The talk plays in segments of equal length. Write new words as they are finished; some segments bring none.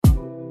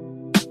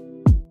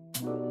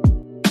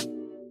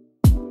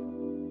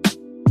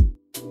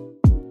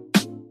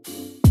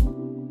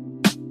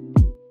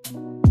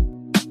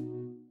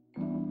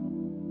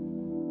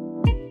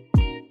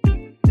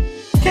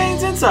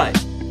Insight.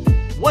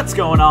 What's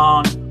going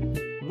on?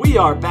 We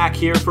are back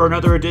here for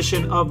another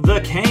edition of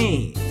the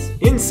Canes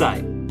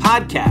Insight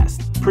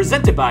podcast,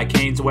 presented by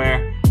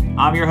Caneswear.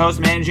 I'm your host,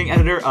 managing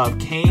editor of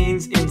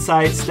Canes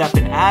Insight,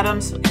 Stephen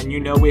Adams, and you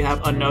know we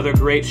have another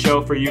great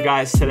show for you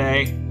guys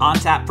today. On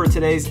tap for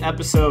today's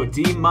episode,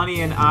 D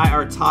Money and I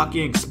are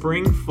talking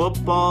spring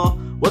football,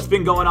 what's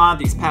been going on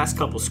these past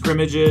couple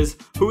scrimmages,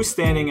 who's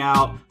standing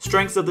out,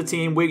 strengths of the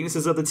team,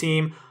 weaknesses of the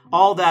team,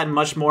 all that and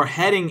much more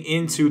heading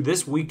into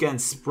this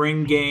weekend's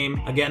spring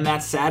game. Again,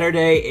 that's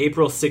Saturday,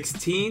 April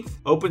 16th.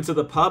 Open to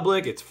the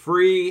public. It's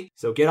free.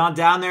 So get on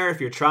down there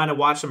if you're trying to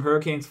watch some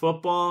Hurricanes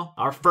football.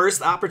 Our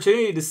first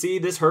opportunity to see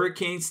this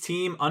Hurricanes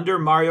team under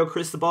Mario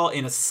Cristobal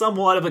in a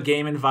somewhat of a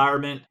game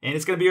environment. And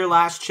it's going to be your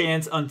last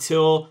chance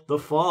until the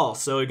fall.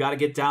 So you got to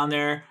get down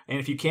there. And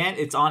if you can't,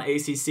 it's on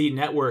ACC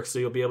Network. So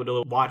you'll be able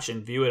to watch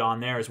and view it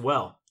on there as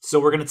well. So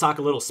we're going to talk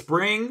a little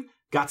spring.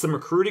 Got some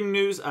recruiting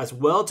news as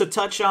well to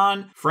touch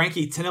on.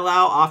 Frankie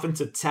Tinilau,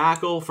 offensive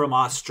tackle from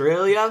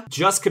Australia,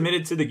 just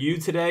committed to the U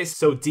today.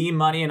 So D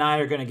Money and I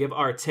are going to give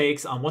our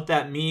takes on what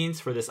that means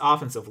for this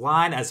offensive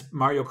line as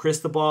Mario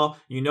Cristobal.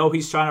 You know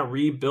he's trying to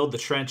rebuild the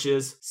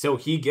trenches. So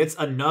he gets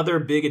another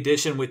big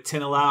addition with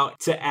Tinilau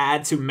to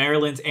add to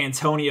Maryland's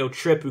Antonio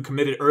Tripp, who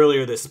committed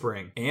earlier this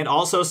spring. And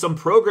also some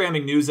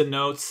programming news and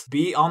notes.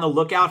 Be on the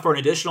lookout for an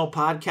additional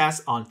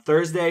podcast on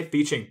Thursday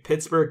featuring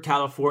Pittsburgh,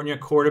 California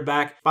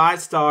quarterback,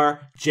 5-star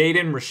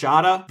Jaden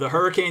Rashada. The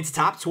Hurricanes'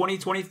 top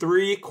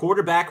 2023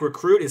 quarterback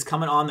recruit is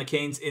coming on the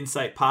Canes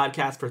Insight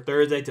podcast for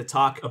Thursday to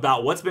talk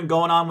about what's been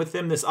going on with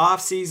him this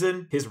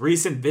offseason, his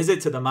recent visit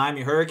to the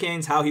Miami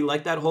Hurricanes, how he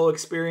liked that whole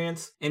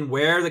experience, and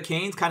where the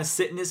Canes kind of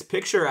sit in his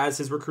picture as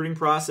his recruiting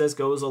process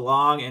goes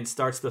along and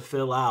starts to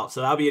fill out. So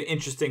that'll be an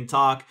interesting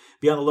talk.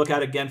 Be on the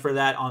lookout again for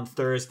that on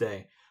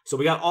Thursday. So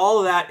we got all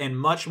of that and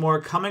much more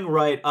coming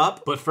right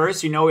up. But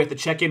first, you know, we have to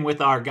check in with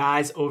our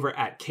guys over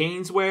at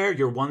Caneswear,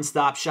 your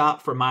one-stop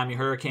shop for Miami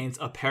Hurricanes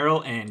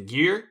apparel and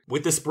gear.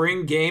 With the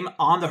spring game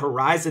on the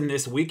horizon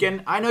this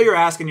weekend, I know you're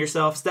asking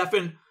yourself,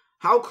 Stefan,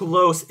 how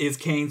close is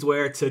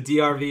Caneswear to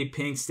DRV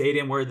Pink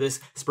Stadium where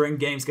this spring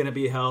game is going to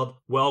be held?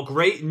 Well,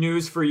 great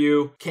news for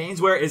you.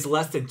 Caneswear is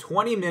less than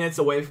 20 minutes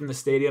away from the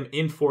stadium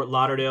in Fort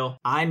Lauderdale.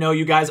 I know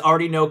you guys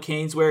already know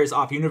Caneswear is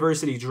off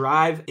University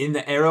Drive in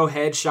the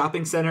Arrowhead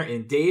Shopping Center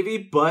in Davie,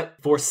 but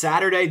for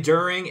Saturday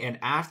during and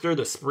after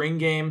the spring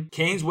game,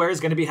 Caneswear is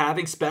going to be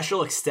having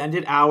special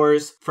extended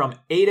hours from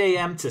 8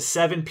 a.m. to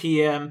 7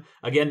 p.m.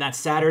 Again, that's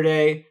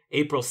Saturday,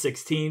 April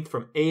 16th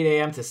from 8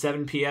 a.m. to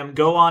 7 p.m.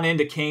 Go on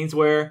into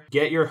Caneswear,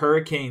 get your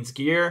Hurricanes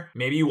gear.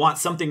 Maybe you want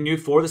something new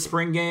for the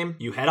spring game.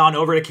 You head on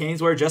over to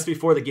Caneswear just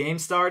before the game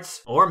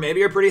starts. Or maybe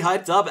you're pretty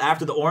hyped up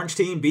after the orange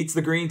team beats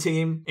the green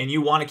team and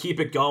you want to keep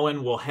it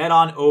going. Well, head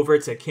on over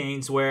to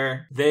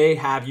Caneswear. They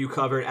have you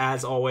covered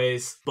as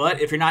always.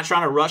 But if you're not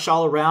trying to rush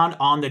all around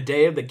on the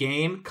day of the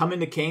game, come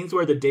into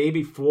Caneswear the day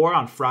before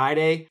on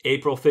Friday,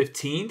 April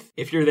 15th.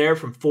 If you're there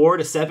from 4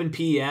 to 7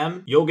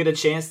 p.m., you'll get a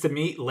chance to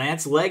meet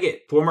Lance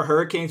Leggett, former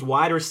Hurricanes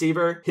wide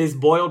receiver. His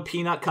boiled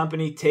peanut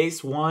company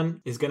Taste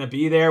One is going to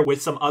be there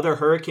with some other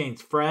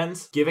Hurricanes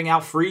friends, giving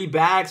out free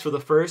bags for the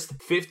first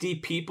 50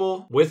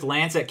 people. With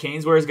Lance at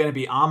Caneswear is going to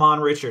be Amon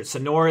Richards,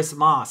 Sonoris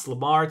Moss,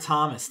 Lamar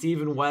Thomas,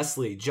 Stephen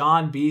Wesley,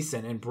 John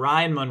Beeson, and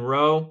Brian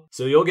Monroe.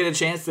 So you'll get a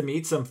chance to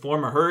meet some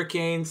former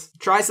Hurricanes,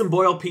 try some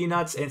boiled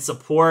peanuts, and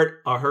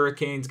support a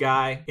Hurricanes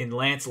guy in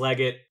Lance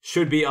Leggett.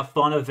 Should be a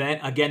fun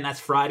event. Again, that's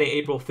Friday,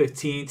 April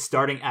 15th,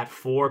 starting at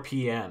 4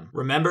 p.m.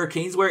 Remember,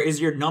 Caneswear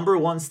is your number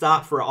one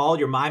stop for all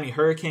your Miami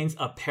Hurricanes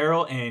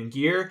apparel and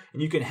gear.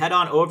 And you can head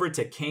on over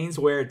to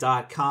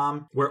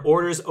caneswear.com, where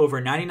orders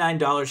over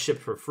 $99 ship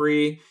for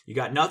free. You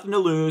got nothing to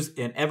lose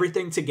and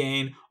everything to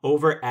gain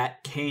over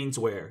at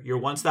Caneswear, your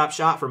one-stop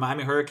shop for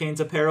Miami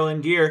Hurricanes apparel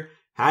and gear.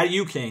 How do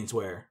you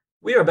Caneswear?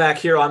 We are back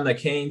here on the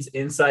Canes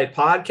Insight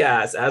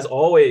podcast, as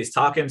always,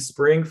 talking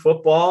spring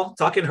football,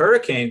 talking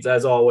Hurricanes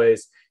as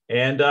always.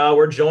 And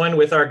we're joined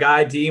with our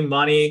guy, D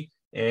Money.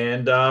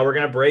 And we're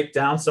going to break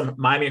down some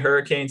Miami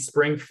Hurricanes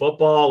spring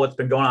football, what's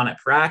been going on at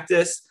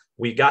practice.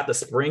 We got the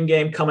spring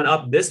game coming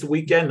up this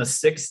weekend, the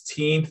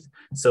 16th.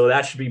 So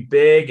that should be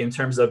big in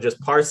terms of just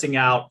parsing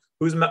out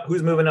who's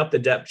moving up the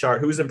depth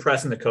chart, who's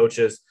impressing the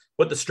coaches,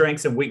 what the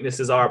strengths and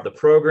weaknesses are of the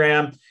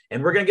program.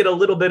 And we're going to get a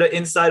little bit of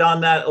insight on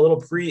that, a little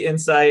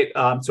pre-insight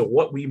to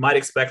what we might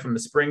expect from the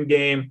spring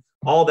game,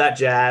 all that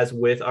jazz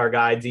with our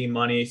guy, D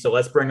Money. So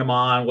let's bring him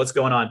on. What's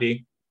going on,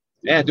 D?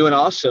 Yeah, doing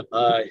awesome.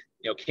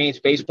 Canes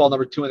baseball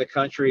number 2 in the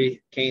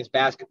country. Canes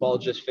basketball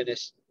just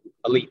finished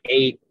Elite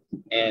 8.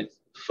 And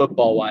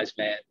football-wise,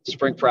 man,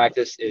 spring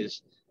practice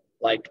is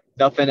like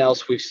nothing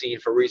else we've seen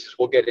for reasons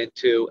we'll get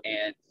into.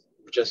 And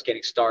we're just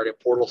getting started.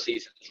 Portal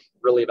season is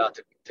really about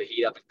to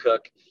heat up and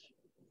cook.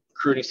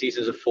 Recruiting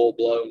season is full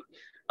blown.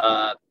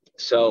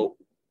 So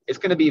it's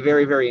going to be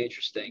very, very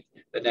interesting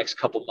the next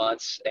couple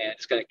months, and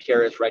it's going to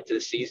carry us right to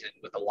the season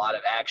with a lot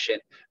of action,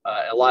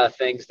 a lot of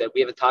things that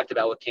we haven't talked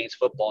about with Canes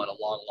football in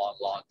a long, long,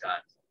 long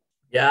time.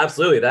 Yeah,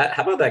 absolutely.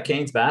 How about that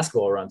Canes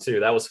basketball run too?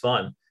 That was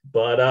fun.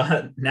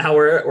 But now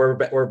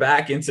we're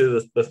back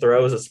into the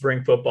throes of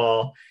spring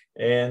football,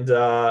 And,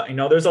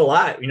 there's a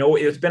lot,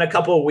 it's been a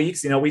couple of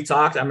weeks, we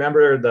talked, I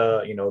remember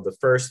the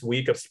first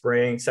week of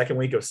spring, second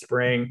week of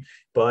spring,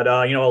 but,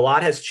 a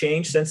lot has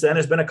changed since then.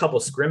 There's been a couple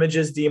of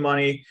scrimmages,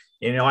 D-Money.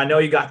 I know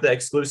you got the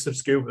exclusive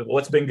scoop of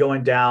what's been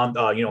going down.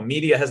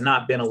 Media has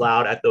not been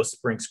allowed at those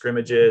spring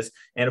scrimmages.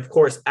 And of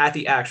course, at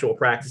the actual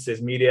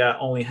practices, media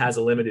only has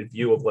a limited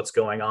view of what's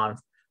going on,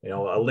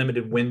 a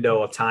limited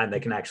window of time they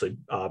can actually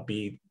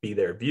be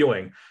there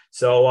viewing.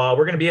 So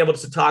we're going to be able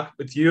to talk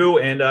with you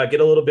and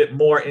get a little bit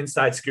more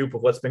inside scoop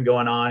of what's been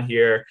going on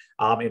here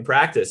in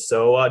practice.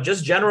 So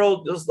just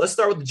general, let's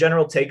start with the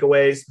general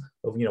takeaways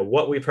of,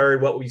 what we've heard,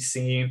 what we've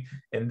seen,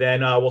 and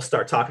then we'll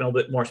start talking a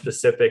little bit more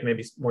specific,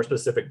 maybe more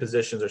specific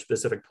positions or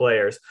specific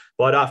players.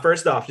 But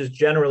first off, just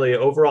generally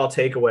overall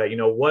takeaway,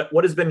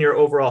 what has been your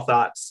overall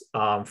thoughts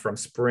from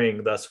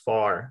spring thus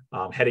far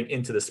heading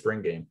into the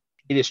spring game?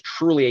 It is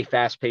truly a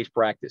fast-paced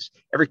practice.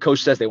 Every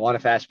coach says they want a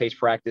fast-paced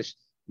practice.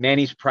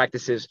 Manny's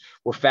practices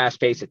were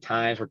fast-paced at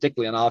times,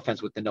 particularly on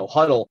offense with the no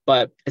huddle.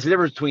 But it's the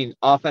difference between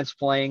offense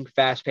playing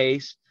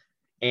fast-paced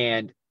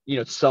and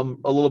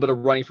a little bit of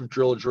running from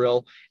drill to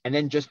drill, and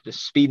then just the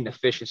speed and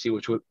efficiency,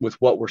 which with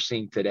what we're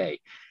seeing today.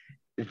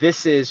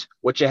 This is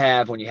what you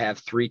have when you have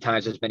 3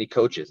 times as many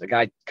coaches. A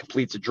guy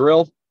completes a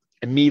drill,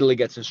 immediately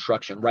gets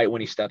instruction right when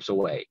he steps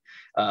away.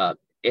 And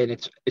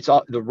it's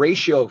all the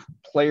ratio of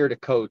player to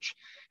coach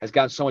has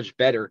gotten so much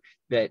better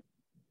that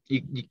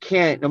you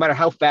can't, no matter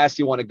how fast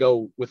you want to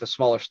go with a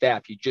smaller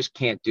staff, you just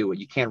can't do it.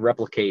 You can't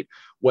replicate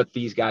what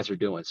these guys are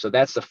doing. So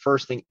that's the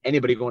first thing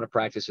anybody going to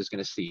practice is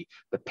going to see: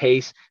 the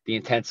pace, the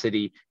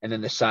intensity, and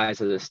then the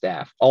size of the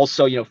staff.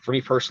 Also, for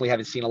me personally,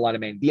 having seen a lot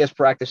of Manny Diaz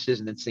practices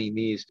and then seeing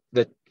these,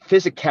 the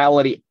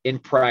physicality in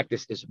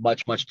practice is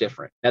much, much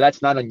different. Now,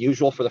 that's not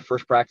unusual for the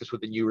first practice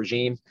with the new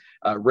regime.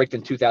 Rick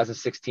in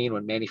 2016,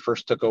 when Manny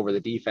first took over the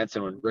defense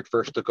and when Rick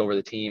first took over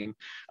the team,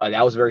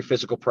 that was a very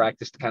physical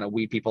practice to kind of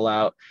weed people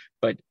out,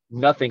 but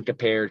nothing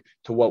compared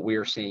to what we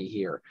are seeing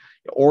here.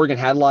 Oregon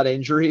had a lot of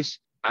injuries.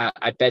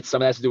 I bet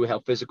some of that has to do with how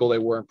physical they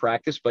were in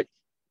practice, but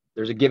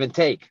there's a give and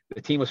take.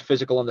 The team was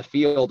physical on the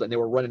field and they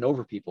were running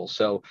over people.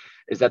 So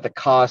is that the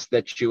cost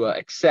that you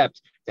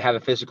accept to have a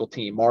physical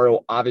team?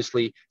 Mario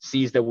obviously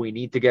sees that we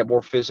need to get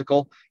more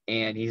physical,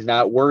 and he's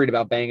not worried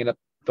about banging up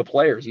the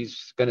players.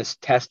 He's going to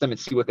test them and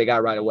see what they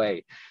got right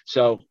away.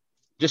 So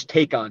just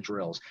take on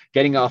drills,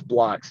 getting off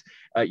blocks.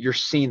 You're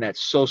seeing that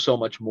so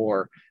much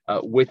more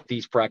with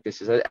these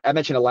practices. I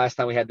mentioned it last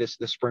time we had this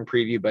spring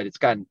preview, but it's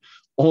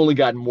only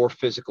gotten more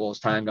physical as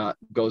time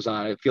goes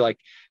on. I feel like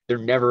they're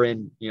never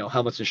in,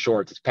 helmets and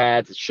shorts. It's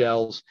pads, it's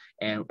shells.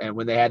 And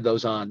when they had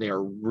those on, they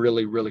are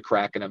really, really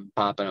cracking them,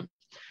 popping them.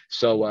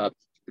 So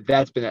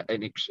that's been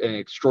an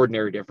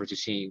extraordinary difference you're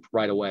seeing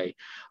right away.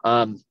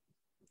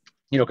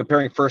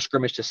 Comparing first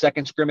scrimmage to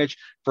second scrimmage,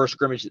 first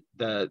scrimmage,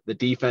 the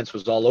defense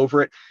was all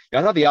over it.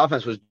 I thought the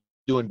offense was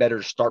doing better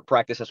to start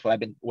practice. That's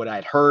what I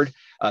had heard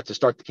to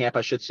start the camp,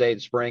 I should say, in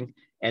spring.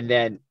 And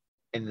then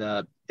in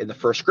the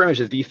first scrimmage,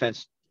 the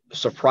defense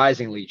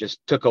surprisingly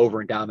just took over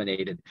and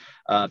dominated.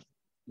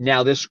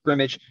 Now this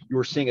scrimmage, you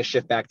were seeing a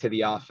shift back to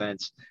the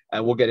offense,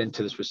 and we'll get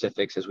into the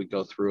specifics as we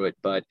go through it.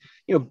 But,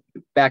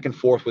 back and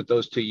forth with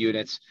those 2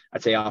 units,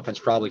 I'd say offense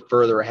probably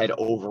further ahead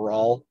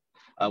overall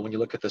when you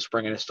look at the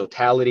spring in its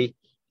totality.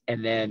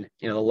 And then,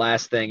 the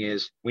last thing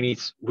is we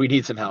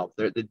need some help.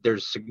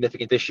 There's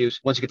significant issues.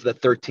 Once you get to the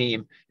third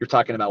team, you're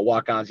talking about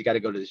walk-ons. You got to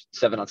go to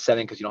 7-on-7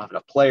 because you don't have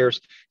enough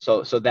players.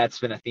 So that's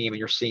been a theme, and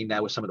you're seeing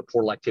that with some of the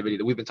portal activity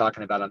that we've been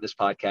talking about on this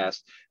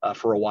podcast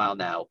for a while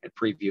now and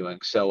previewing.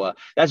 So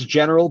that's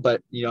general,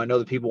 but I know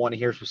that people want to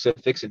hear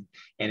specifics and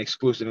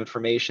exclusive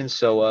information.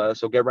 So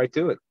get right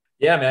to it.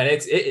 Yeah, man,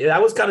 that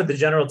was kind of the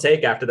general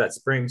take after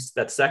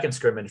that second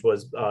scrimmage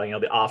was,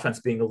 the offense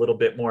being a little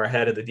bit more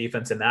ahead of the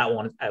defense in that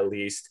one, at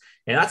least.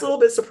 And that's a little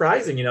bit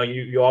surprising.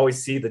 You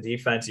always see the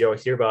defense, you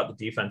always hear about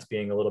the defense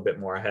being a little bit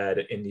more ahead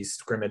in these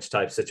scrimmage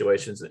type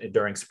situations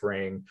during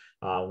spring,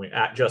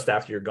 just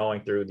after you're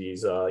going through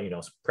these,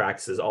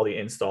 practices, all the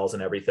installs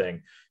and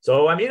everything.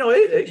 So,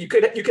 you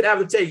could have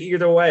the take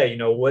either way,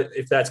 what,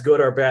 if that's good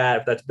or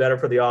bad, if that's better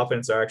for the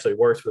offense or actually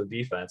worse for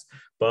the defense.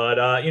 But,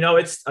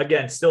 it's,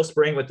 again, still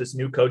spring with this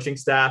new coaching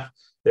staff.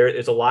 There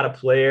is a lot of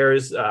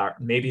players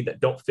maybe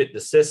that don't fit the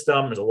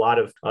system. There's a lot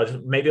of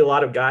maybe a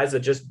lot of guys that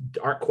just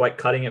aren't quite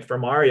cutting it for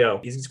Mario.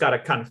 He's just got to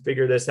kind of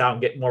figure this out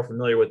and get more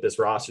familiar with this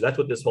roster. That's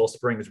what this whole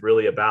spring is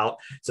really about,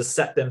 to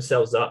set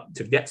themselves up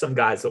to get some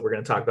guys that we're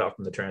going to talk about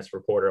from the transfer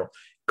portal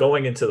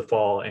going into the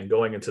fall and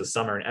going into the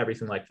summer and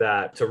everything like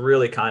that, to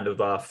really kind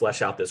of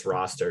flesh out this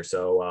roster.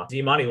 So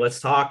D-Money, let's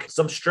talk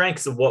some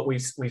strengths of what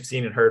we've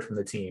seen and heard from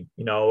the team.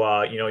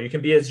 You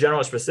can be as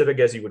general or specific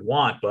as you would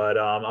want, but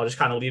I'll just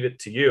kind of leave it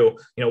to you.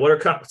 What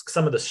are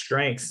some of the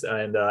strengths,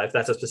 and if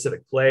that's a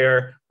specific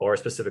player or a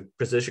specific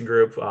position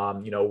group,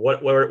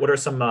 what are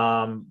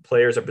some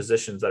players or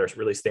positions that are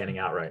really standing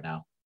out right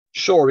now?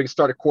 Sure, we can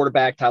start at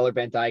quarterback. Tyler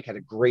Van Dyke had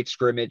a great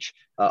scrimmage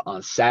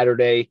on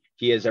Saturday.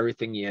 He is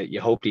everything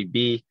you hoped he'd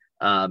be.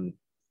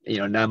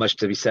 Not much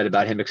to be said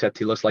about him except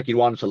he looks like you'd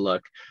want him to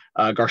look.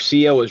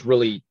 Garcia was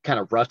really kind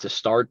of rough to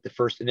start. The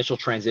first initial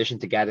transition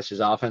to Gaddis's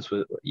offense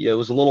was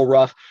a little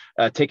rough,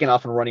 taking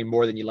off and running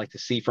more than you'd like to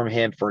see from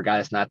him for a guy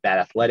that's not that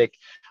athletic.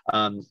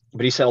 But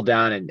he settled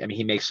down, and I mean,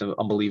 he makes some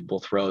unbelievable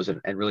throws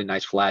and really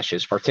nice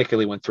flashes,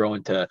 particularly when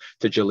throwing to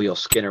Jaleel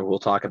Skinner, who we'll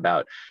talk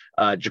about.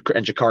 And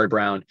Jakari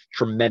Brown,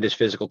 tremendous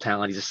physical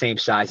talent. He's the same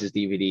size as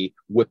DVD,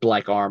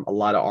 whip-like arm, a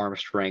lot of arm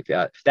strength.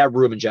 That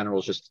room in general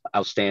is just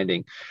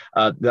outstanding.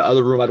 The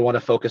other room I'd want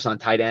to focus on,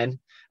 tight end.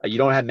 You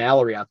don't have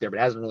Mallory out there, but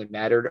it hasn't really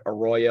mattered.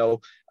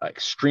 Arroyo,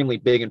 extremely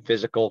big and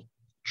physical,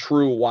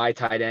 true wide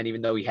tight end,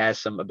 even though he has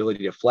some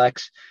ability to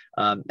flex,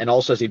 and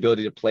also has the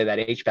ability to play that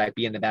H-back,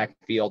 be in the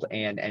backfield,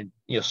 and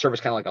serve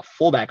as kind of like a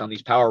fullback on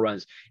these power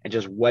runs and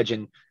just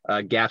wedging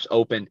gaps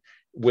open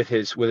with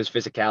his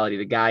physicality.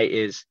 The guy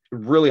is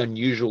really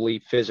unusually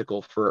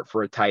physical for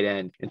a tight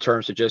end in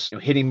terms of just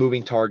hitting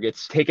moving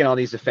targets, taking on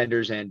these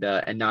defenders and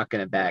knocking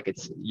it back.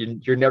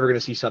 You're never going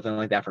to see something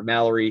like that from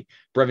Mallory.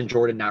 Brevin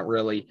Jordan, not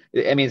really.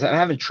 I mean, I'm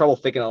having trouble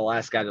thinking of the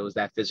last guy that was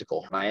that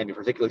physical in Miami,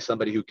 particularly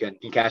somebody who can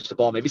catch the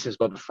ball, maybe since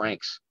Bubba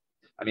Franks.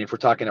 I mean, if we're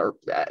talking, or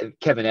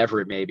Kevin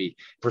Everett, maybe,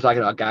 if we're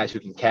talking about guys who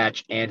can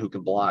catch and who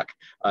can block,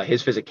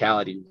 his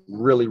physicality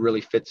really,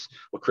 really fits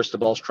what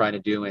Cristobal's trying to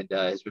do, and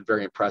has been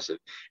very impressive.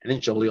 And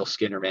then Jaleel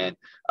Skinner, man,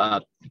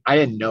 I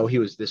didn't know he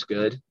was this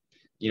good.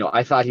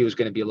 I thought he was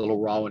going to be a little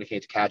raw when it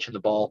came to catching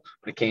the ball,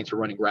 when it came to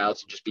running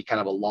routes, and just be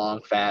kind of a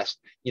long, fast,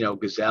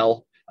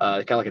 gazelle,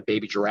 kind of like a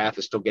baby giraffe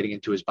is still getting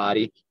into his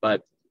body.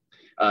 But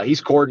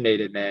he's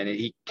coordinated, man, and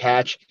he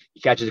catches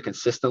it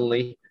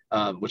consistently.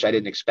 Which I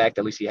didn't expect.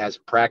 At least he has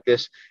in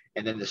practice.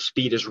 And then the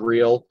speed is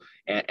real,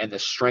 and the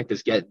strength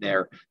is getting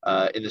there.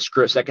 In the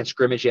second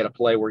scrimmage, he had a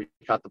play where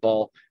he caught the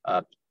ball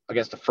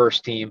against the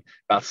first team.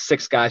 About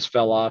 6 guys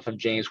fell off on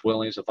James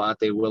Williams,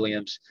 Avante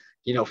Williams,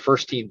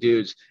 first team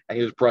dudes, and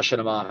he was brushing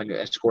them off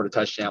and scored a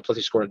touchdown. Plus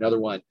he scored another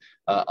one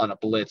on a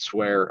blitz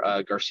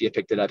where Garcia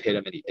picked it up, hit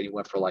him, and he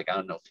went for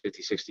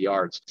 50, 60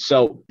 yards.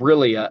 So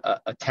really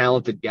a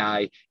talented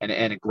guy and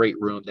a great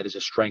room that is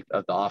a strength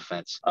of the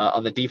offense.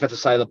 On the defensive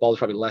side of the ball, there's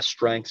probably less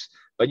strengths,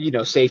 but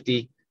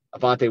safety,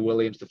 Avante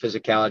Williams, the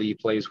physicality he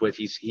plays with,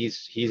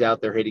 he's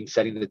out there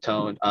setting the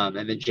tone.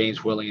 And then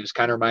James Williams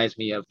kind of reminds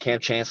me of Cam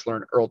Chancellor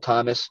and Earl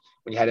Thomas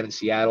when you had him in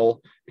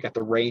Seattle. You got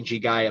the rangy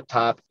guy up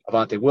top,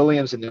 Avante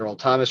Williams in the Earl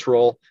Thomas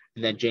role,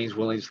 and then James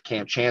Williams,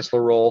 Cam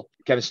Chancellor role.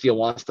 Kevin Steele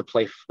wants to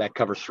play that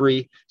cover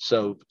 3,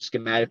 so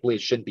schematically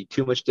it shouldn't be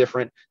too much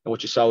different than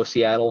what you saw with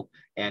Seattle.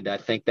 And I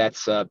think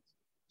that's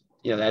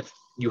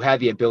you have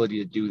the ability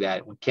to do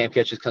that. When Cam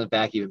Catches comes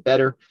back, even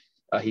better.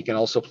 He can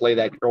also play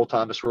that Earl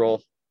Thomas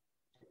role.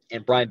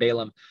 And Brian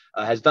Balaam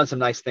has done some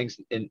nice things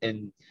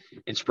in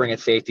spring at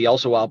safety.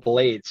 Also, Al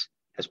Blades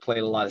has played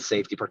a lot of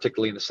safety,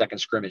 particularly in the second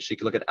scrimmage. So you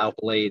can look at Al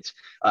Blades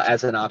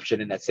as an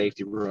option in that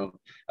safety room.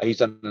 He's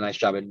done a nice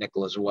job at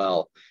nickel as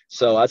well.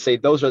 So I'd say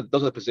those are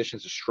the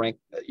positions of strength.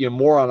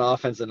 More on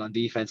offense than on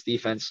defense.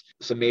 Defense,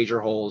 some major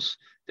holes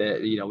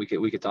that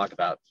we could talk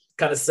about.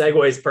 Kind of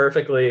segues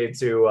perfectly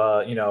to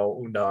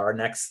our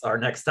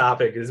next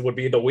topic would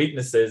be the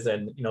weaknesses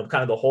and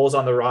kind of the holes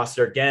on the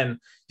roster. Again,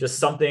 just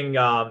something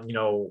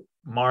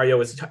Mario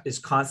is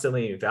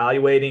constantly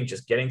evaluating,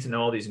 just getting to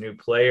know all these new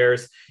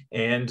players,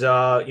 and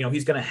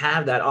he's going to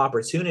have that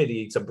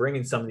opportunity to bring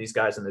in some of these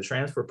guys in the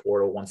transfer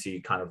portal once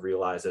he kind of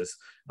realizes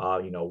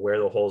where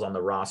the holes on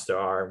the roster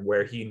are and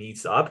where he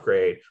needs to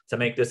upgrade to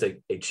make this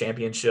a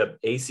championship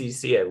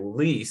ACC at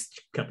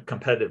least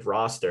competitive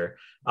roster.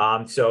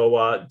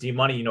 So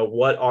D-Money,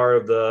 what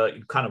are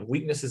the kind of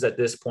weaknesses at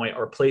this point,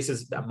 or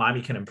places that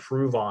Miami can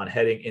improve on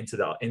heading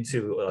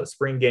into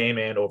spring game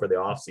and over the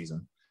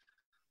offseason?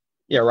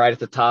 Yeah, right at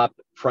the top,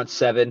 front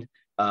 7.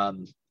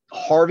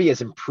 Harvey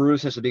has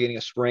improved since the beginning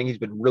of spring. He's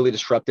been really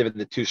disruptive in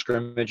the 2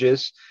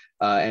 scrimmages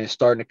and is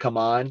starting to come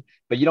on.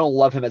 But you don't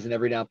love him as an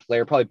every down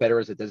player. Probably better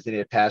as a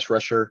designated pass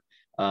rusher,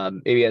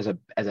 maybe as a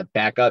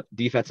backup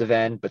defensive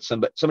end. But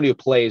somebody who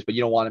plays, but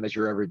you don't want him as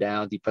your every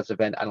down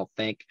defensive end, I don't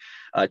think.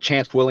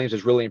 Chance Williams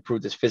has really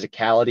improved his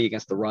physicality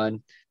against the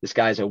run. This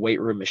guy's a weight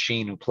room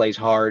machine who plays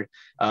hard.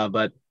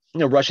 But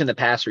rushing the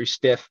passer, he's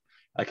stiff.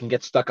 Can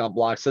get stuck on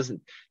blocks,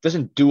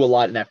 doesn't do a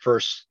lot in that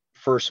first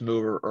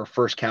move or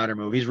first counter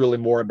move. He's really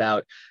more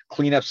about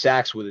clean up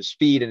sacks with his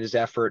speed and his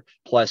effort,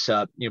 plus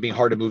being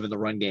hard to move in the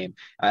run game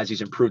as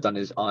he's improved on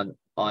his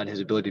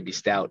ability to be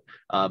stout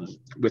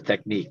with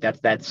technique.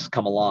 That's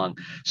come along.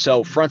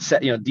 So front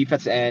set,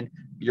 defensive end,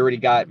 you already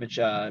got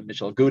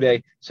Mitchell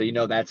Agude,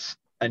 so that's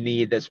a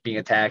need that's being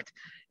attacked.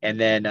 And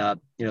then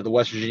the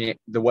West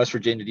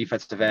Virginia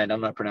defensive end, I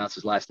don't know how to pronounce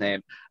his last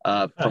name,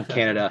 from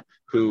Canada,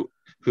 who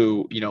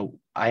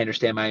I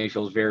understand Miami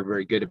feels very,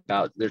 very good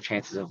about their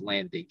chances of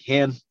landing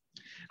him.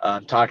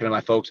 Talking to my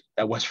folks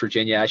at West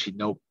Virginia, I actually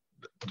know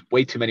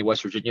way too many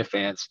West Virginia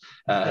fans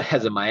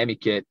as a Miami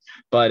kid,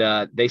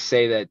 but they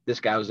say that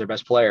this guy was their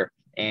best player.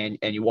 And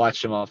you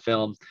watch him on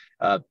film,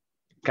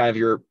 kind of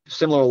your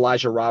similar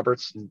Elijah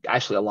Roberts, and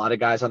actually a lot of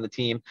guys on the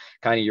team,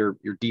 kind of your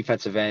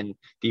defensive end,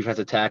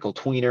 defensive tackle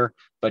tweener,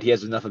 but he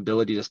has enough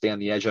ability to stay on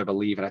the edge, I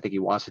believe, and I think he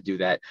wants to do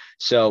that.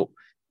 So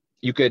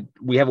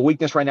we have a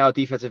weakness right now at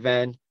defensive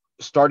end,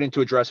 starting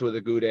to address it with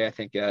Agude. I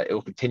think it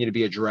will continue to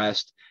be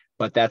addressed,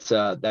 but that's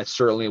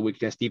certainly a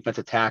weakness.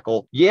 Defensive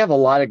tackle, you have a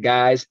lot of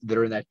guys that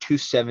are in that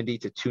 270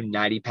 to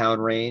 290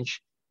 pound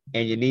range,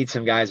 and you need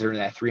some guys that are in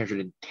that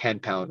 310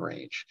 pound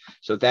range.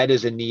 So that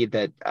is a need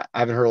that I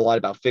haven't heard a lot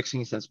about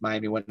fixing since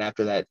Miami went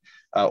after that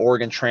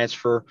Oregon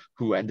transfer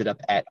who ended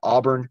up at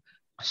Auburn.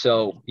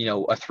 So,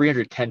 a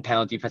 310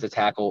 pound defensive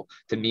tackle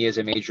to me is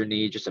a major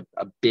need, just a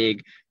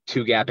big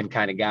two gapping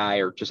kind of guy,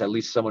 or just at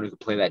least someone who can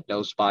play that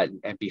nose spot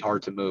and be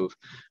hard to move.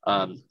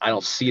 I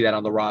don't see that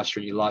on the roster.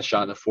 And you lost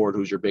Jonathan Ford,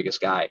 who's your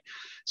biggest guy.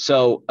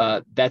 So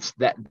that's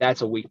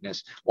a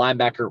weakness.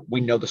 Linebacker,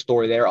 we know the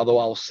story there, although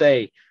I'll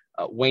say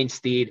Wayne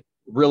Steed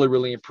really,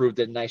 really improved,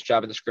 did a nice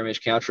job in the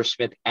scrimmage. Counter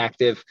Smith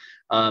active.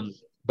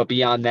 But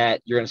beyond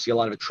that, you're going to see a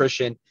lot of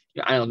attrition.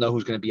 I don't know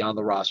who's going to be on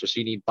the roster. So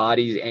you need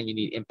bodies and you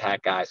need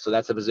impact guys. So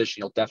that's a position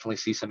you'll definitely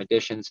see some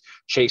additions.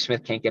 Chase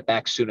Smith can't get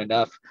back soon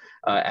enough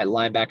at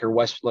linebacker.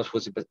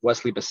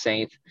 Wesley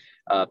Basaint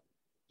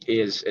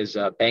is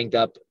banged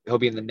up. He'll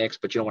be in the mix,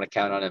 but you don't want to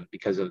count on him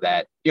because of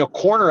that.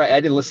 Corner, I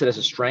didn't list it as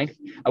a strength.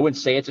 I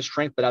wouldn't say it's a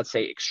strength, but I'd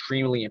say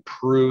extremely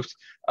improved.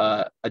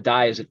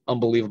 Adai is an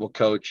unbelievable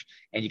coach,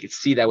 and you can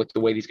see that with the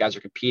way these guys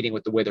are competing,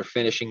 with the way they're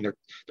finishing. They're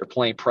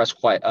playing press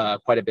quite a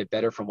bit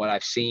better from what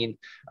I've seen.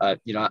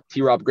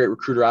 T-Rob, great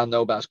recruiter. I don't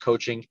know about his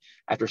coaching.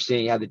 After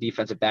seeing how the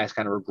defensive backs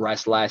kind of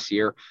regressed last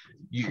year,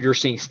 you're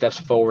seeing steps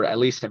forward, at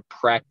least in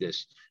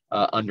practice,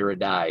 under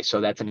Adai.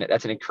 So that's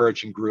an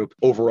encouraging group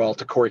overall.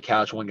 To Corey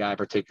Couch, one guy in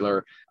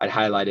particular I'd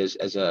highlight as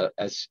an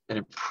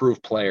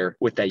improved player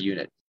with that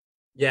unit.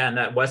 Yeah, and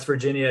that West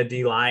Virginia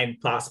D-line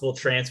possible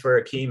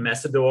transfer, Akeem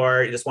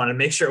Mesidor. You just want to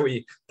make sure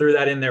we threw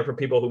that in there for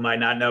people who might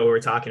not know who we're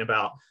talking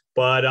about.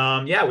 But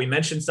we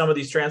mentioned some of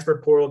these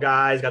transfer portal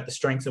guys, got the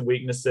strengths and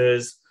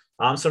weaknesses.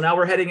 So now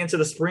we're heading into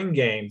the spring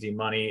game,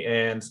 D-Money,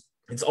 and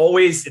it's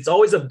always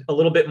a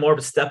little bit more of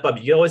a step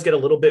up. You always get a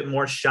little bit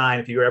more shine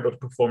if you're able to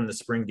perform in the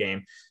spring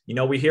game.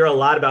 We hear a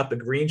lot about the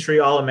Green Tree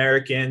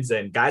All-Americans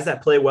and guys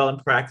that play well in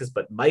practice,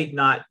 but might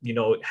not,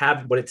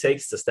 have what it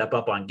takes to step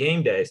up on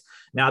game days.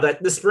 Now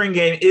that the spring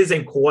game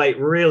isn't quite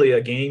really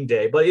a game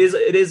day, but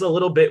it is a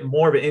little bit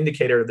more of an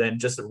indicator than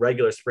just a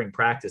regular spring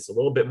practice, a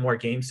little bit more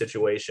game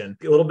situation,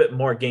 a little bit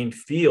more game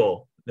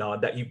feel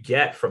that you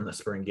get from the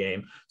spring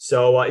game.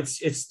 So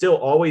it's still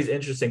always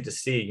interesting to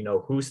see,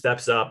 who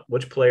steps up,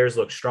 which players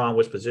look strong,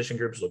 which position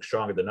groups look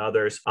stronger than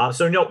others.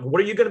 So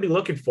what are you going to be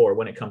looking for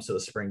when it comes to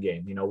the spring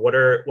game? What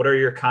are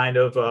your kind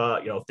of,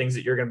 things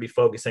that you're going to be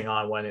focusing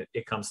on when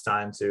it comes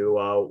time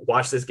to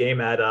watch this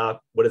game at,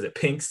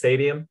 Pink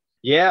Stadium?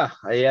 Yeah.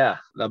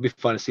 That'll be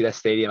fun to see that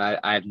stadium.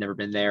 I've never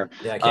been there.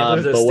 Yeah, I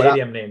can't believe there's a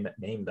stadium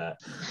named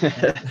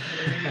that.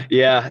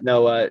 Yeah,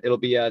 no, it'll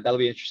be that'll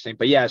be interesting.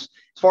 But yes,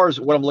 as far as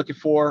what I'm looking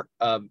for,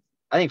 I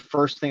think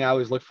first thing I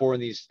always look for in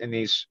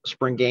these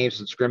spring games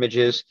and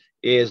scrimmages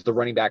is the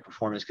running back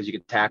performance, because you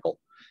can tackle.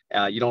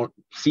 You don't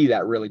see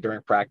that really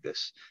during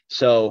practice.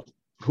 So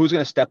who's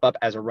going to step up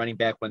as a running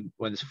back when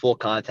it's full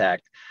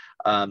contact?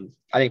 I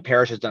think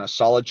Parrish has done a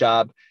solid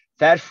job.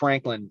 Thad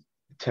Franklin,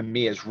 to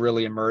me, has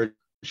really emerged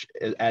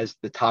as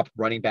the top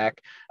running back.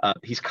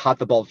 He's caught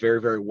the ball very,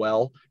 very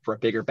well for a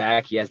bigger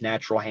back. He has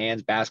natural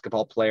hands,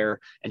 basketball player,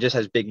 and just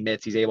has big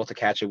mitts. He's able to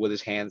catch it with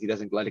his hands. He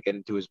doesn't let it get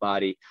into his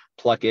body,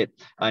 pluck it.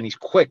 And he's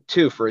quick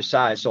too for his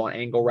size. So on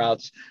angle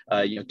routes,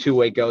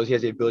 two-way goes, he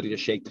has the ability to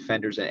shake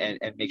defenders and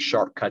make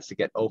sharp cuts to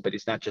get open.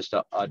 He's not just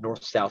a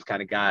north-south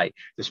kind of guy,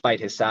 despite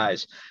his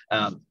size.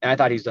 And I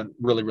thought he's done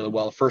really, really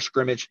well. The first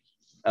scrimmage,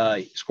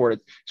 he scored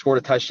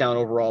a touchdown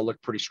overall,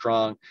 looked pretty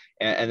strong.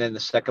 And then the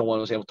second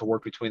one was able to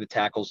work between the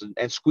tackles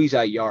and squeeze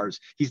out yards.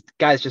 He's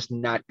guy's just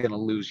not going to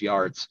lose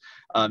yards.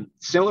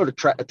 Similar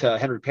to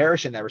Henry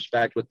Parrish in that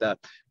respect with the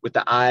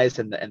eyes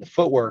and the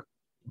footwork,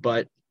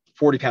 but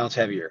 40 pounds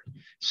heavier.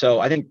 So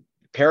I think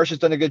Parrish has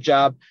done a good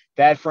job.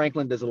 Thad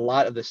Franklin does a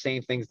lot of the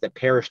same things that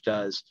Parrish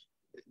does,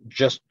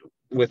 just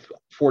with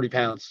 40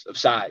 pounds of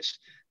size.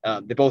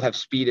 They both have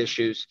speed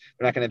issues.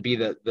 They're not going to be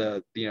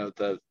the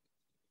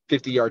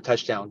 50-yard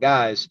touchdown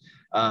guys.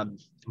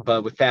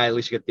 But with that, at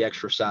least you get the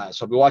extra size.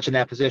 So I'll be watching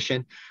that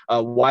position.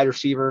 Wide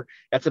receiver,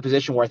 that's a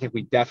position where I think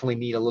we definitely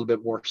need a little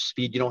bit more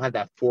speed. You don't have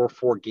that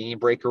 4-4 game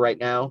breaker right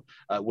now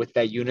with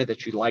that unit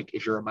that you like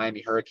if you're a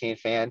Miami Hurricane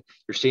fan.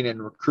 You're seeing it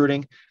in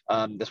recruiting.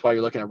 That's why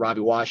you're looking at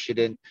Robbie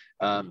Washington,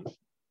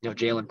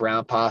 Jalen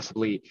Brown,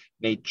 possibly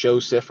Nate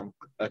Joseph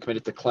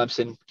committed to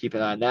Clemson. Keep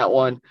an eye on that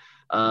one.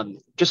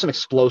 Just some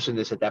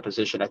explosiveness at that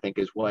position, I think,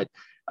 is what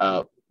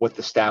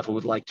the staff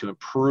would like to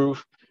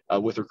improve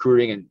with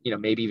recruiting,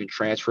 and maybe even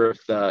transfer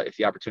if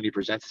the opportunity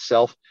presents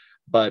itself.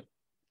 But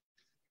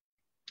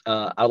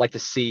I'd like to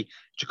see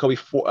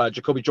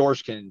Jacoby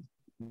George can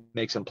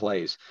make some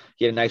plays.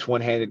 He had a nice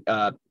one-handed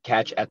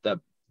catch at the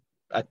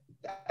I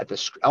want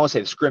to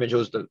say the scrimmage. It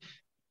was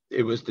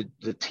it was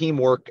the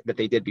teamwork that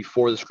they did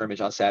before the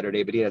scrimmage on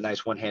Saturday, but he had a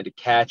nice one-handed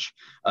catch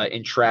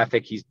in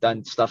traffic. He's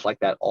done stuff like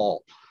that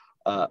all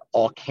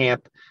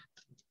camp.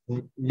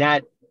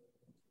 Not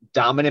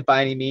dominant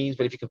by any means,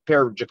 but if you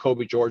compare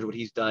Jacoby George, what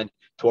he's done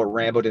to what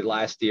Rambo did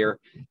last year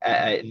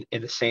in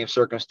the same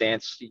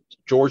circumstance,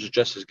 George is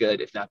just as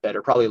good, if not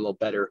better, probably a little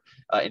better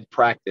in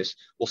practice.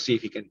 We'll see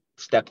if he can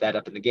step that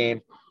up in the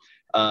game.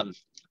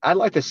 I'd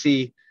like to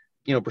see,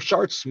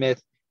 Brashard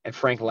Smith and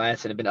Frank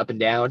Ladson have been up and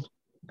down.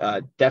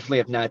 Definitely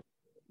have not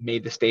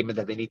made the statement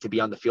that they need to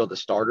be on the field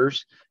as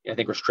starters. I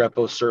think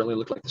Restrepo certainly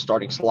looked like the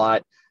starting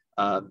slot.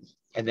 And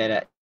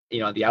then,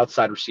 on the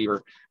outside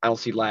receiver, I don't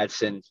see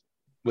Ladson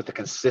with the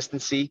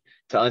consistency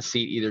to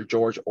unseat either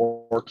George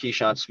or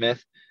Keyshawn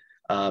Smith.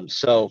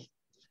 So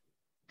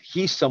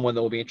he's someone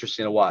that will be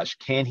interesting to watch.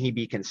 Can he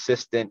be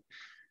consistent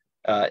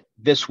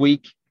this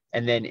week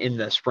and then in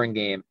the spring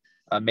game,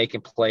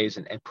 making plays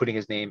and putting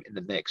his name in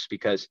the mix?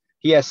 Because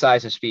he has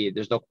size and speed.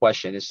 There's no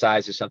question. His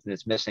size is something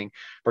that's missing,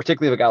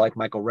 particularly if a guy like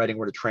Michael Redding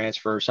were to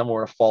transfer, someone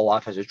were to fall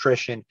off as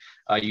attrition.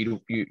 You're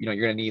going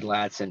to need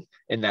Ladson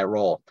in that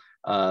role.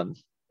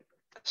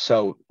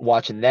 So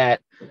watching that.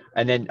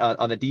 And then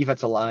on the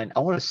defensive line, I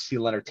want to see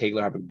Leonard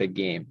Taylor have a big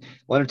game.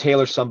 Leonard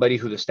Taylor is somebody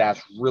who the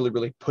staff's really,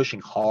 really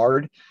pushing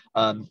hard.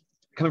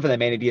 Coming from that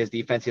Manny Diaz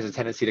defense, he has a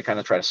tendency to kind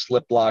of try to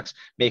slip blocks,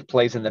 make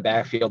plays in the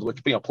backfield,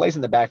 which, plays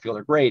in the backfield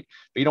are great,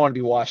 but you don't want to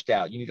be washed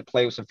out. You need to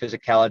play with some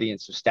physicality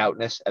and some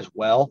stoutness as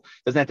well.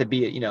 Doesn't have to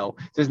be,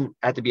 doesn't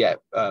have to be at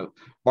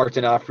Mark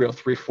D'Onofrio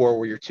 3-4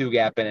 where you're two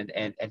gapping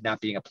and not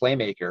being a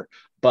playmaker,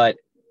 but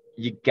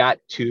you got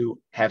to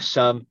have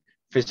some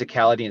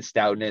physicality and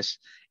stoutness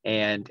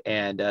and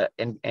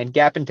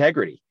gap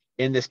integrity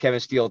in this Kevin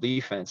Steele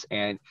defense.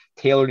 And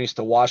Taylor needs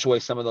to wash away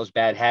some of those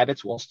bad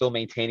habits while still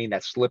maintaining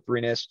that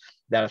slipperiness,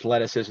 that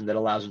athleticism that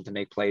allows him to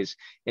make plays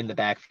in the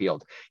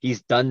backfield.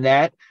 He's done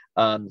that.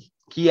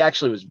 He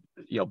actually was,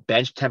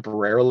 benched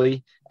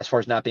temporarily as far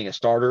as not being a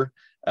starter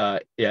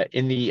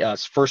in the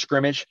first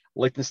scrimmage.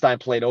 Lichtenstein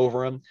played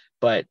over him,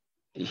 but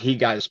he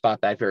got his spot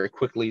back very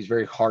quickly. He's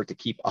very hard to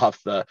keep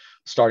off the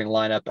starting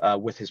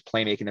lineup with his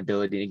playmaking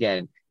ability. And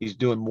again, he's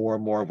doing more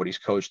and more of what he's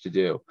coached to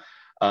do.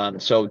 I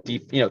want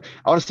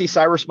to see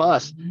Cyrus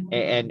Moss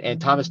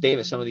and Thomas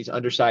Davis, some of these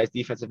undersized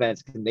defensive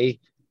ends, can they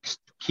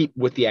keep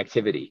with the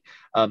activity?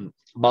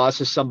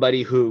 Moss is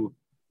somebody who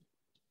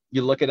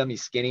you look at him,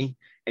 he's skinny,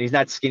 and he's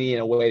not skinny in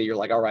a way that you're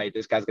like, all right,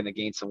 this guy's going to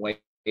gain some weight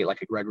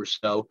like a Greg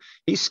Rousseau.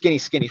 He's skinny.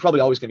 He's probably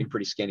always going to be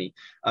pretty skinny.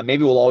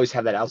 Maybe we'll always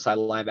have that outside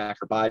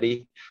linebacker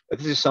body, but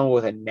this is someone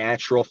with a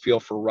natural feel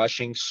for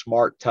rushing,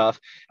 smart,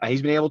 tough.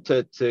 He's been able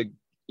to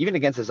even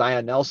against a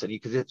Zion Nelson,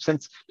 because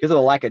of the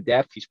lack of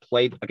depth, he's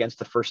played against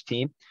the first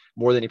team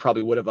more than he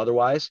probably would have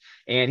otherwise.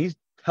 And he's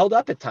held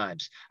up at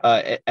times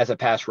as a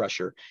pass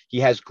rusher. He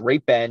has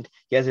great bend.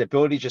 He has the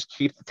ability to just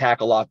keep the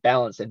tackle off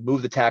balance and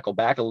move the tackle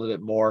back a little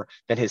bit more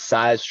than his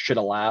size should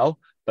allow.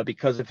 But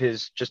because of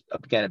his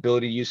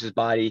ability to use his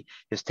body,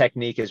 his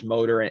technique, his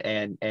motor,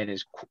 and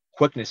his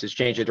quickness, his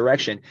change of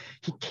direction,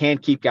 he can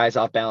keep guys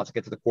off balance and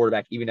get to the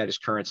quarterback even at his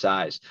current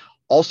size.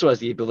 Also has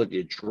the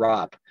ability to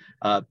drop.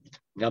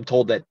 I'm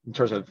told that in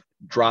terms of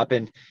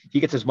dropping, he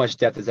gets as much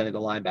depth as any of the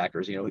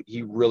linebackers.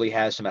 He really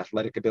has some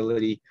athletic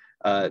ability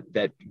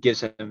that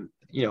gives him,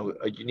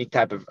 a unique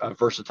type of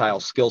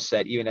versatile skill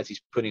set, even as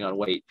he's putting on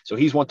weight. So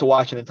he's one to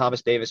watch. And then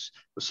Thomas Davis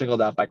was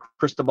singled out by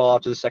Cristobal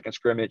after the second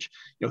scrimmage.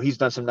 He's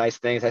done some nice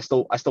things. I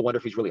still wonder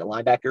if he's really a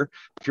linebacker.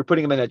 If you're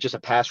putting him in just a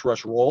pass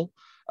rush role,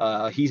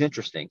 he's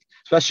interesting,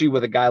 especially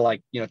with a guy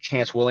like,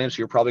 Chance Williams,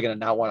 who you're probably going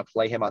to not want to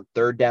play him on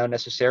third down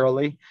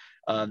necessarily.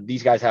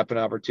 These guys have an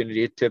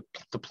opportunity to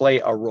play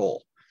a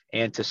role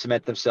and to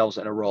cement themselves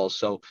in a role.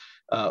 So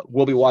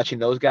we'll be watching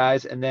those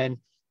guys. And then,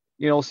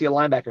 we'll see a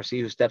linebacker,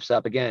 see who steps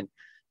up again.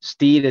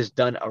 Steed has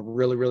done a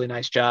really, really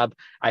nice job.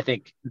 I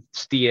think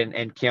Steed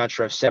and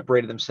Keontra have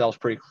separated themselves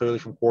pretty clearly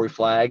from Corey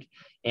Flagg.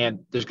 And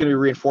there's going to be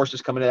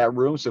reinforcements coming to that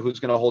room. So who's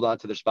going to hold on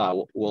to their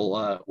spot?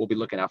 We'll be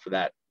looking out for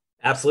that.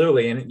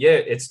 Absolutely. And yeah,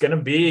 it's going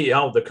to be,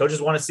 the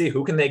coaches want to see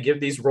who can they give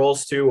these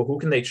roles to, who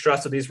can they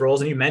trust with these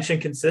roles. And you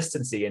mentioned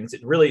consistency, and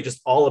it's really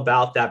just all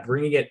about that,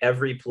 bringing it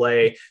every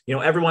play.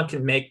 Everyone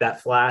can make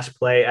that flash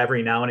play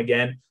every now and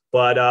again,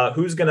 but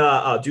who's going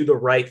to do the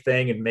right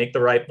thing and make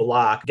the right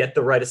block, get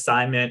the right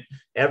assignment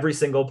every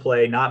single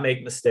play, not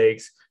make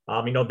mistakes.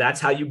 That's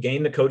how you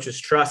gain the coach's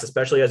trust,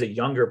 especially as a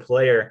younger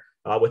player.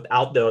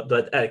 Without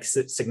the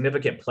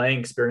significant playing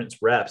experience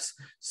reps.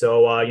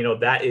 So,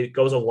 that it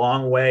goes a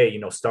long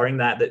way, starting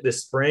that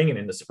this spring and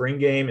in the spring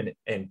game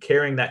and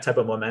carrying that type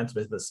of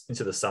momentum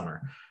into the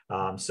summer.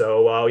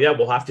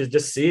 We'll have to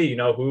just see,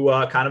 who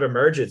kind of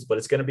emerges, but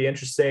it's going to be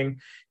interesting,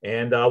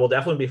 and we'll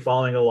definitely be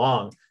following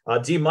along.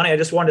 D Money, I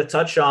just wanted to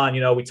touch on,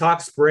 we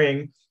talked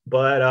spring,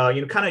 but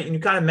you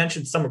kind of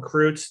mentioned some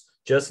recruits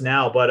just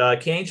now, but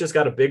Canes just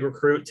got a big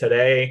recruit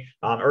today,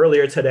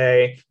 earlier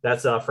today.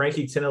 That's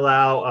Frankie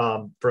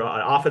Tinilau, for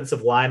an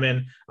offensive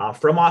lineman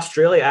from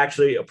Australia.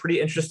 Actually, a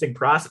pretty interesting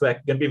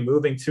prospect, going to be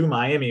moving to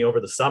Miami over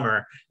the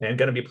summer and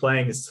going to be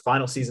playing his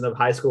final season of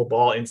high school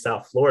ball in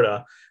South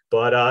Florida.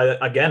 But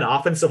again,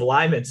 offensive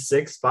lineman,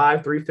 6'5",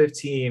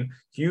 315,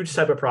 huge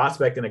type of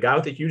prospect, and a guy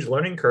with a huge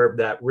learning curve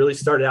that really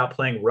started out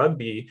playing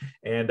rugby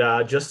and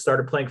just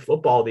started playing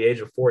football at the age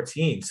of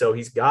 14. So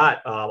he's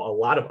got a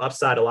lot of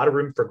upside, a lot of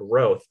room for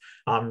growth.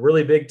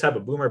 Really big type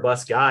of boomer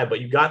bust guy, but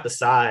you got the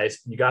size,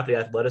 you got the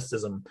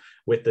athleticism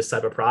with this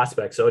type of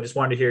prospect. So I just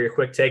wanted to hear your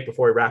quick take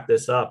before we wrap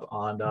this up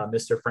on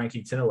Mr.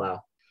 Frankie Tinalau.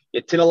 Yeah,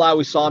 Tinalau,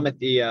 we saw him at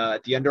the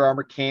Under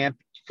Armour camp.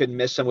 You couldn't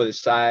miss him with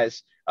his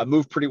size.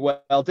 Moved pretty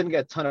well. Didn't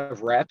get a ton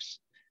of reps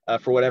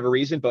for whatever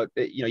reason, but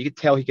you could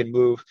tell he can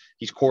move.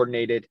 He's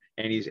coordinated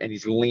and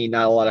he's lean,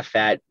 not a lot of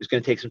fat. It's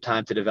going to take some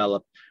time to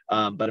develop,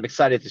 but I'm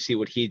excited to see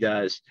what he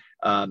does.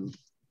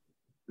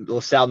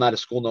 LaSalle, not a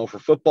school known for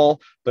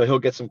football, but he'll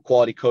get some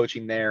quality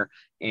coaching there.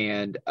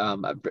 And,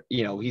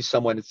 he's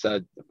someone that's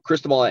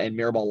Cristobal and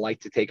Mirabal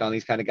like to take on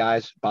these kind of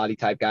guys, body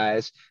type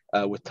guys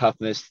with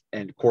toughness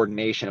and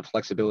coordination and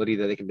flexibility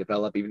that they can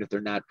develop, even if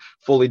they're not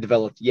fully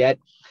developed yet.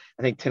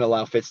 I think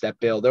Tinalau fits that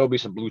bill. There will be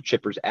some blue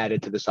chippers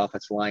added to this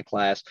offensive line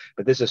class,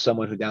 but this is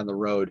someone who down the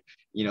road,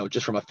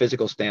 just from a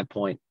physical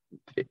standpoint,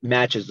 it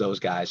matches those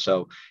guys.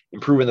 So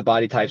improving the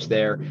body types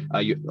there.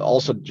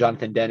 Also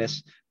Jonathan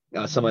Dennis,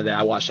 someone that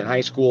I watched in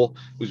high school,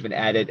 who's been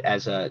added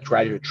as a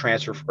graduate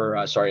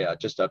transfer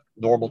just a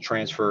normal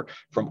transfer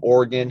from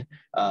Oregon,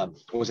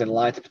 was in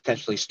line to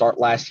potentially start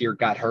last year,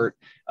 got hurt,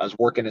 was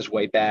working his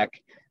way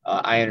back.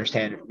 I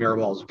understand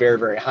Mirabal is very,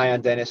 very high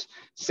on Dennis,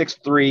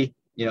 6'3",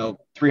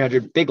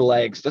 300, big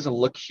legs, doesn't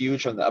look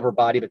huge on the upper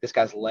body, but this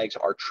guy's legs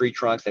are tree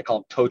trunks. They call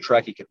him tow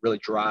truck. He can really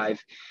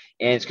drive.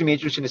 And it's going to be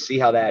interesting to see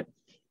how that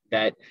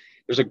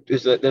there's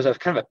a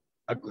kind of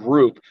a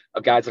group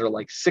of guys that are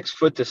like 6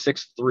 foot to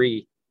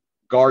 6'3",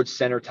 guard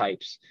center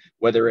types,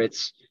 whether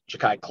it's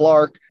Ja'Kai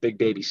Clark, Big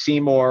Baby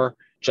Seymour,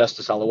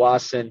 Justice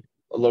Alawason,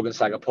 Logan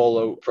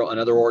Sagapolo for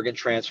another Oregon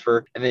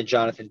transfer, and then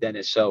Jonathan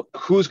Dennis. So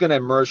who's going to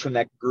emerge from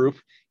that group?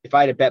 If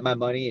I had to bet my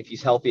money, if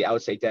he's healthy, I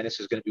would say Dennis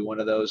is going to be one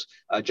of those,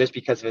 just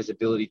because of his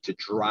ability to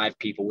drive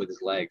people with his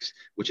legs,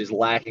 which is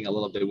lacking a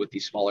little bit with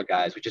these smaller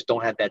guys. We just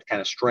don't have that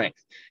kind of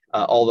strength.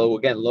 Although,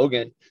 again,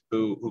 Logan,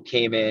 who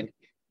came in,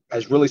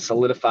 has really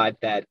solidified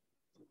that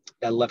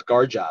left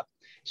guard job.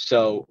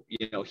 So,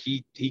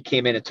 he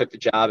came in and took the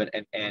job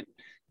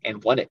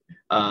and won it,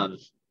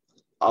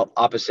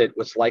 opposite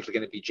what's likely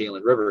going to be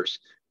Jalen Rivers.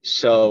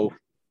 So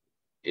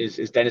is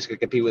Dennis going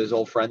to compete with his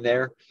old friend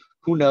there?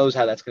 Who knows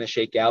how that's going to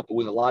shake out, but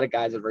with a lot of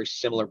guys that are very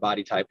similar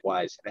body type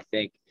wise. And I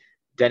think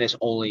Dennis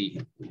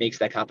only makes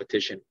that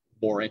competition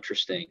more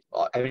interesting.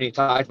 I mean, you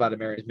talked about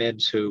Amarius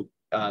Mims, who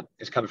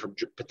is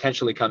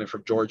potentially coming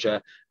from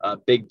Georgia,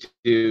 big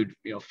dude,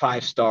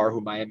 5-star,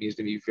 who Miami is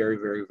going to be very,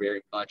 very,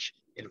 very much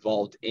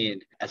involved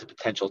in as a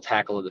potential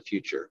tackle of the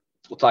future.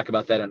 We'll talk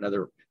about that on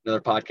another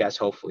podcast,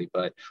 hopefully.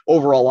 But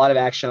overall, a lot of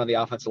action on the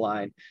offensive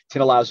line.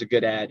 Tinalau is a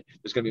good ad.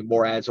 There's going to be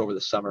more ads over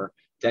the summer.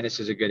 Dennis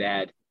is a good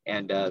ad,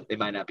 and they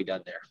might not be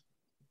done there.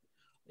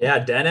 Yeah,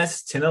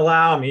 Dennis,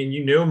 Tinalau. I mean,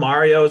 you knew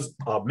Mario's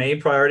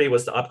main priority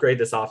was to upgrade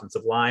this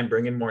offensive line,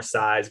 bring in more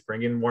size,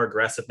 bring in more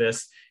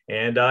aggressiveness.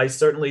 And he's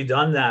certainly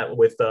done that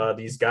with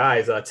these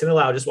guys.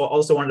 Tinalau, just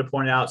also wanted to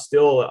point out,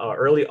 still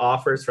early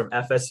offers from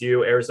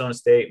FSU, Arizona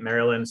State,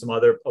 Maryland, some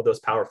other of those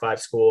Power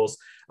 5 schools.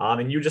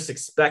 And you just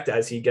expect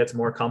as he gets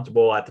more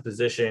comfortable at the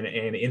position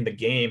and in the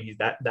game,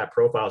 that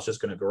profile is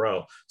just going to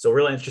grow. So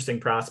really interesting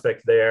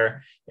prospect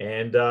there.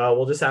 And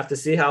we'll just have to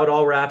see how it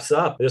all wraps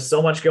up. There's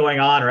so much going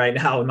on right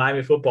now in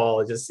Miami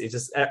football. It's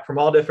just from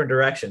all different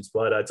directions,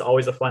 but it's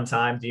always a fun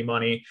time,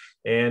 D-Money.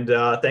 And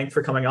thanks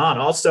for coming on.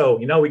 Also,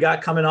 we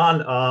got coming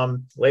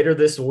on later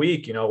this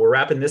week. We're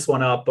wrapping this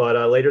one up, but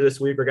later this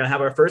week, we're going to have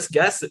our first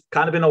guest. It's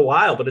kind of been a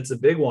while, but it's a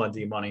big one,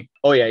 D-Money.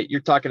 Oh, yeah.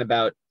 You're talking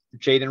about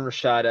Jaden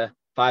Rashada,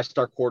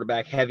 5-star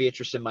quarterback, heavy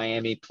interest in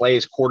Miami,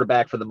 plays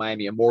quarterback for the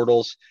Miami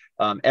Immortals.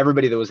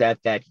 Everybody that was at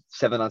that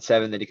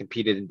 7-on-7 that he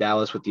competed in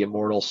Dallas with the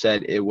Immortals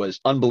said it was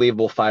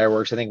unbelievable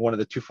fireworks. I think one of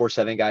the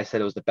 247 guys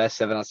said it was the best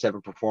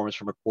 7-on-7 performance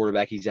from a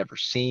quarterback he's ever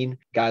seen.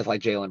 Guys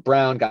like Jaylen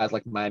Brown, guys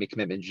like Miami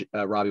commitment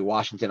Robbie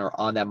Washington are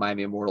on that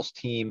Miami Immortals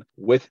team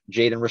with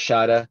Jaden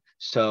Rashada.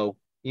 So,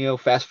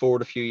 fast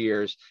forward a few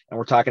years, and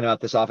we're talking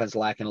about this offense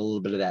lacking a little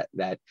bit of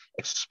that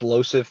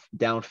explosive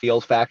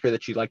downfield factor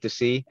that you'd like to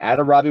see. Out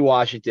of Robbie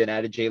Washington,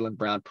 out of Jaylen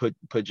Brown, put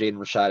Jaden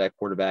Rashada at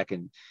quarterback,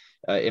 and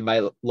it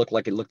might look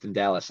like it looked in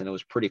Dallas, and it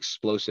was pretty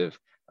explosive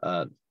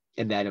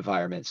in that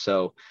environment.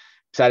 So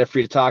excited for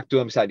you to talk to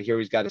him, excited to hear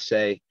what he's got to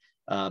say.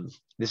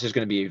 This is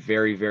going to be a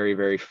very, very,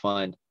 very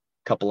fun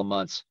couple of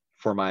months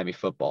for Miami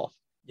football.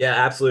 Yeah,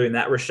 absolutely. And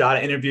that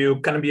Rashada interview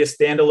kind of be a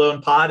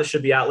standalone pod. It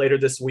should be out later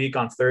this week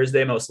on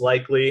Thursday, most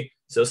likely.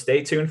 So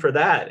stay tuned for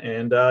that.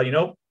 And,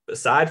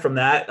 aside from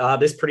that,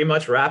 this pretty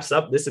much wraps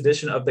up this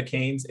edition of the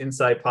Canes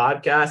Insight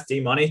Podcast.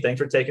 D-Money, thanks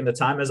for taking the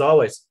time as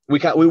always. We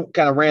kind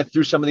of ran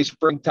through some of these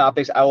spring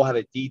topics. I will have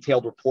a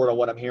detailed report on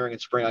what I'm hearing in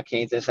spring on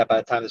Canes Insight by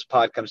the time this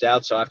pod comes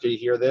out. So after you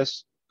hear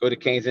this, go to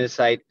Canes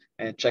Insight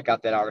and check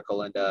out that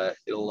article, and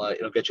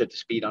it'll get you up to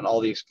speed on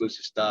all the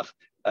exclusive stuff.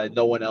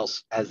 No one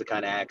else has the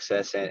kind of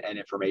access and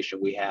information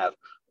we have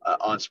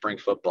on spring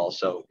football.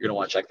 So you're going to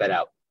want to check that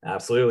out.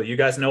 Absolutely. You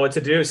guys know what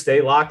to do. Stay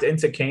locked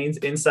into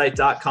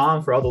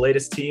canesinsight.com for all the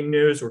latest team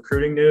news,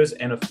 recruiting news,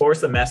 and of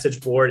course, the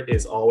message board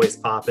is always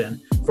popping.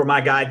 For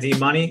my guy D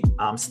Money,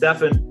 I'm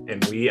Stefan,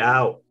 and we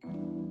out.